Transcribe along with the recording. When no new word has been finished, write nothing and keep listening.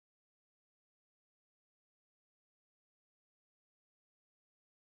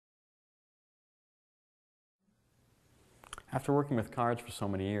After working with cards for so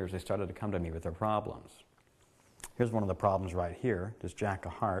many years, they started to come to me with their problems. Here's one of the problems right here, this Jack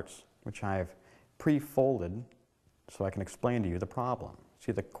of Hearts, which I've pre-folded so I can explain to you the problem.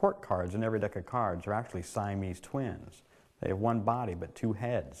 See, the court cards in every deck of cards are actually Siamese twins. They have one body but two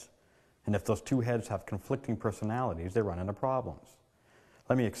heads. And if those two heads have conflicting personalities, they run into problems.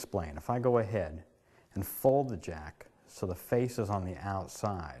 Let me explain. If I go ahead and fold the Jack so the face is on the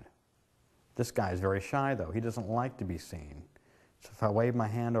outside, this guy is very shy though. He doesn't like to be seen. So if I wave my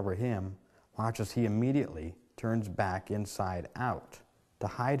hand over him, watch as he immediately turns back inside out to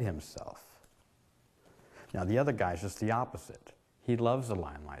hide himself. Now the other guy's just the opposite. He loves the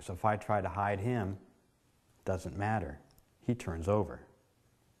limelight, so if I try to hide him, it doesn't matter. He turns over.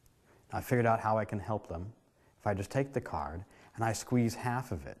 Now I figured out how I can help them. If I just take the card and I squeeze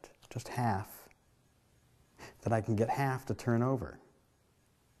half of it, just half, then I can get half to turn over.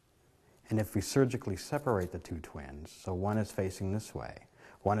 And if we surgically separate the two twins, so one is facing this way,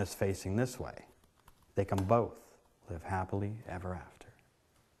 one is facing this way, they can both live happily ever after.